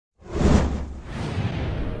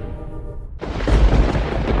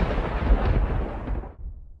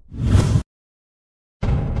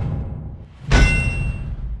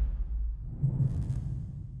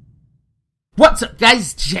What's up,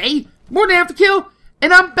 guys? Jay, MorninAfterKill,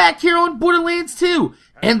 and I'm back here on Borderlands 2,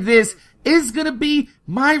 and this is gonna be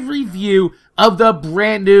my review of the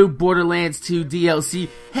brand new Borderlands 2 DLC,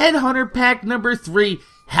 Headhunter Pack number 3,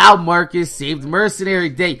 How Marcus Saved Mercenary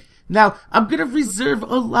Day. Now, I'm gonna reserve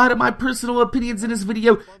a lot of my personal opinions in this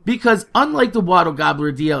video because unlike the Waddle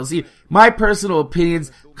Gobbler DLC, my personal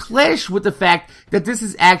opinions clash with the fact that this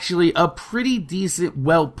is actually a pretty decent,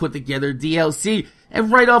 well put together DLC.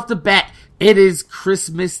 And right off the bat, it is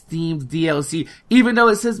Christmas-themed DLC. Even though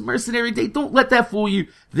it says Mercenary Day, don't let that fool you.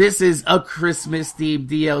 This is a Christmas-themed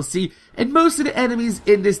DLC. And most of the enemies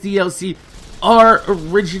in this DLC are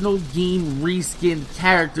original game reskin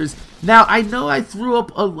characters. Now, I know I threw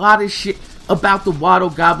up a lot of shit about the Waddle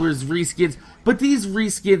Gobbler's reskins, but these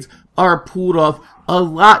reskins are pulled off a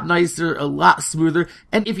lot nicer, a lot smoother,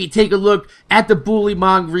 and if you take a look at the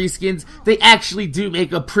Bullymong reskins, they actually do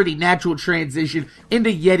make a pretty natural transition into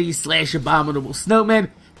Yeti / Abominable Snowman.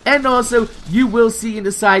 And also, you will see in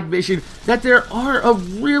the side mission that there are a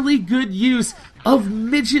really good use of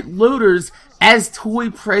midget loaders as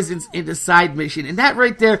toy presents in the side mission, and that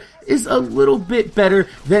right there is a little bit better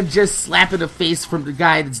than just slapping a face from the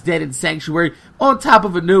guy that's dead in Sanctuary on top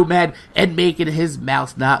of a nomad and making his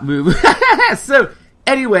mouth not move. So,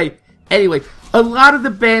 anyway, a lot of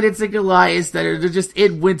the bandits and Goliaths that are just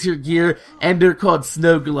in winter gear, and they're called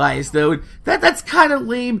Snow Goliaths though, and that's kind of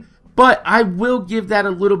lame. But I will give that a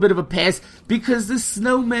little bit of a pass because the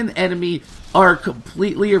snowmen enemy are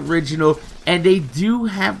completely original and they do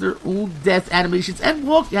have their own death animations and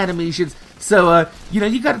walk animations. So,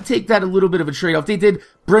 you gotta take that a little bit of a trade-off. They did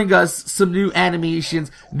bring us some new animations,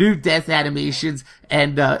 new death animations,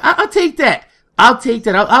 and I'll take that. I'll take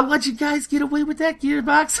that. I'll let you guys get away with that,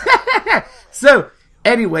 Gearbox. So,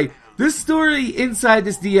 anyway, the story inside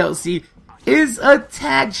this DLC is a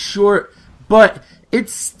tad short, but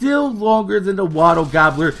it's still longer than the Waddle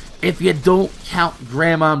Gobbler if you don't count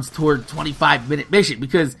Grandmom's toward 25-minute mission,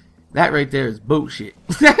 because that right there is bullshit.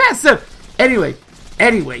 So, anyway,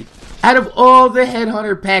 out of all the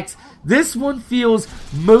Headhunter packs, this one feels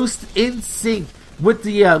most in sync with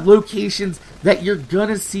the locations that you're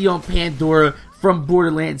gonna see on Pandora from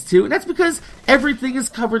Borderlands 2, and that's because everything is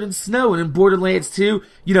covered in snow, and in Borderlands 2,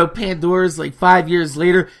 Pandora's like 5 years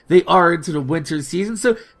later, they are into the winter season,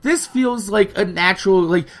 so this feels like a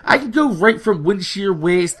natural, I could go right from Windshear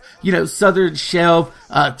Waste, Southern Shelf,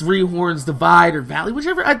 Three Horns Divide, or Valley,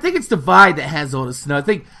 whichever. I think it's Divide that has all the snow. I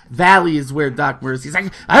think Valley is where Doc Mercy is.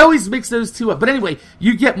 I always mix those two up, but anyway,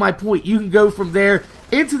 you get my point. You can go from there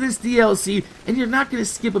into this DLC, and you're not going to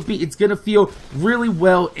skip a beat. It's going to feel really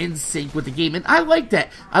well in sync with the game, and I like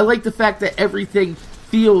that. I like the fact that everything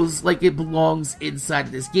feels like it belongs inside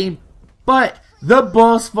of this game. But the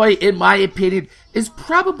boss fight, in my opinion, is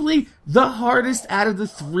probably the hardest out of the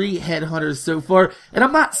 3 Headhunters so far, and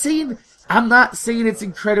I'm not saying it's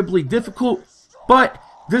incredibly difficult, but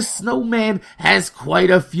the Snowman has quite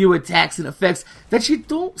a few attacks and effects that you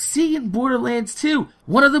don't see in Borderlands 2.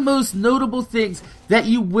 One of the most notable things that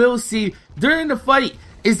you will see during the fight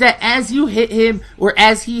is that as you hit him, or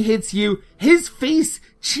as he hits you, his face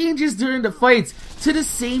changes during the fights to the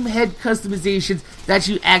same head customizations that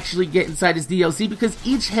you actually get inside this DLC, because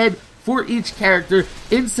each head for each character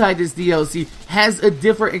inside this DLC has a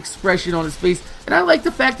different expression on his face. And I like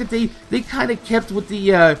the fact that they kind of kept with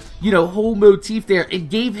the, whole motif there and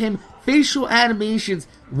gave him facial animations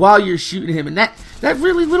while you're shooting him. And that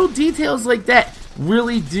really, little details like that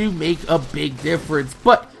really do make a big difference.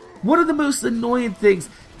 But one of the most annoying things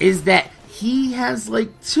is that he has like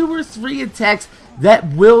 2 or 3 attacks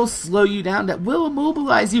that will slow you down, that will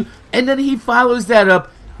immobilize you, and then he follows that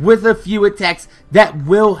up with a few attacks that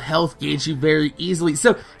will health gauge you very easily.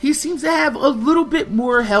 So he seems to have a little bit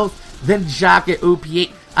more health than Jock at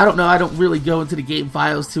OP8. I don't know, I don't really go into the game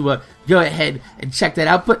files to go ahead and check that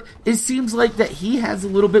out, but it seems like that he has a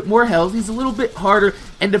little bit more health, he's a little bit harder,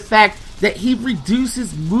 and the fact that he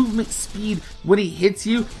reduces movement speed when he hits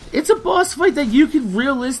you, it's a boss fight that you can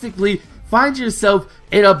realistically find yourself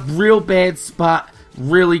in a real bad spot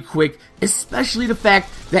really quick, especially the fact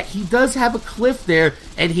that he does have a cliff there,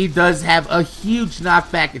 and he does have a huge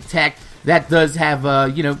knockback attack that does have,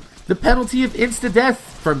 the penalty of insta-death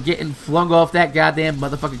from getting flung off that goddamn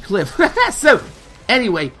motherfucking cliff. So,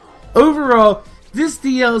 anyway, overall, this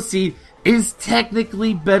DLC is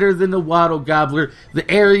technically better than the Waddle Gobbler. The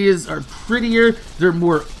areas are prettier, they're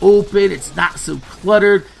more open, it's not so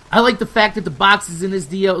cluttered. I like the fact that the boxes in this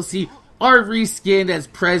DLC are reskinned as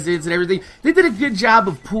presents and everything. They did a good job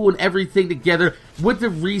of pulling everything together with the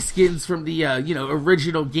reskins from the,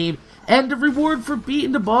 original game. And the reward for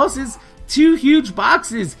beating the boss is 2 huge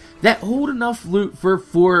boxes that hold enough loot for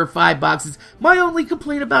 4 or 5 boxes. My only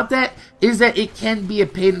complaint about that is that it can be a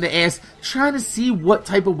pain in the ass trying to see what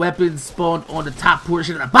type of weapons spawn on the top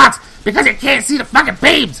portion of the box because you can't see the fucking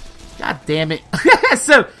babes. God damn it.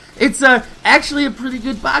 So, it's actually a pretty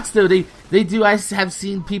good box though. They do, I have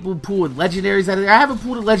seen people pulling legendaries out of there. I haven't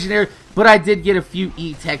pulled a legendary, but I did get a few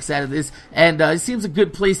E-techs out of this, and it seems a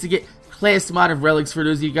good place to get class mod of relics for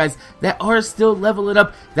those of you guys that are still leveling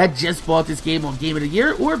up, that just bought this game on Game of the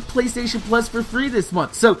Year or PlayStation Plus for free this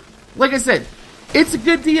month. So, like I said, it's a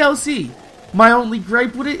good DLC. My only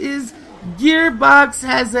gripe with it is Gearbox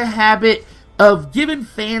has a habit of giving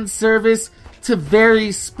fan service to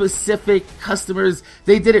very specific customers.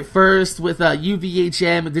 They did it first with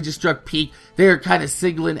UVHM and Digistruct Peak. They're kind of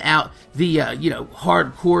singling out the,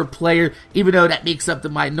 hardcore player, even though that makes up the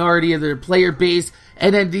minority of their player base.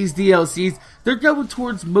 And then these DLCs, they're going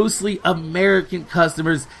towards mostly American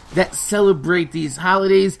customers that celebrate these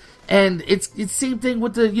holidays. And it's same thing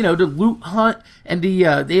with the, the Loot Hunt, and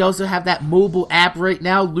they also have that mobile app right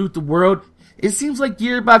now, Loot the World. It seems like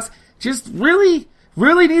Gearbox just really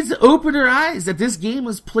needs to open their eyes that this game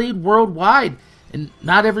is played worldwide, and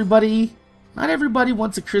not everybody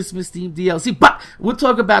wants a Christmas-themed DLC, but we'll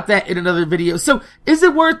talk about that in another video. So, is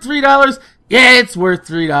it worth $3? Yeah, it's worth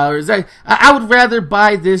 $3. I would rather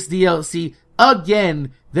buy this DLC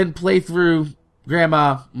again than play through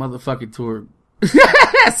Grandma Motherfucking Tour.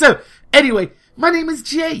 So, anyway, my name is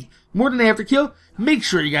Jay, MorninAfterKill. Make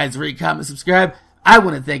sure you guys rate, comment, subscribe. I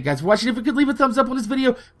want to thank you guys for watching. If you could leave a thumbs up on this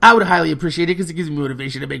video, I would highly appreciate it because it gives me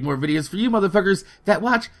motivation to make more videos for you motherfuckers that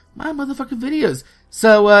watch my motherfucking videos.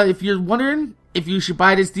 So, if you're wondering if you should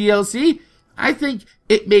buy this DLC, I think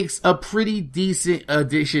it makes a pretty decent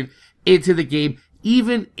addition into the game,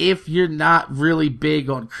 even if you're not really big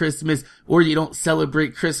on Christmas or you don't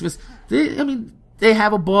celebrate Christmas. They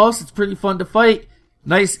have a boss. It's pretty fun to fight,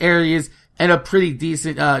 nice areas, and a pretty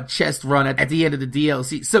decent chest run at the end of the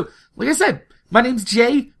DLC. So, like I said, my name's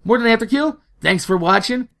Jay, MorninAfterKill. Thanks for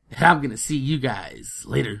watching, and I'm gonna see you guys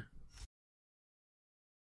later.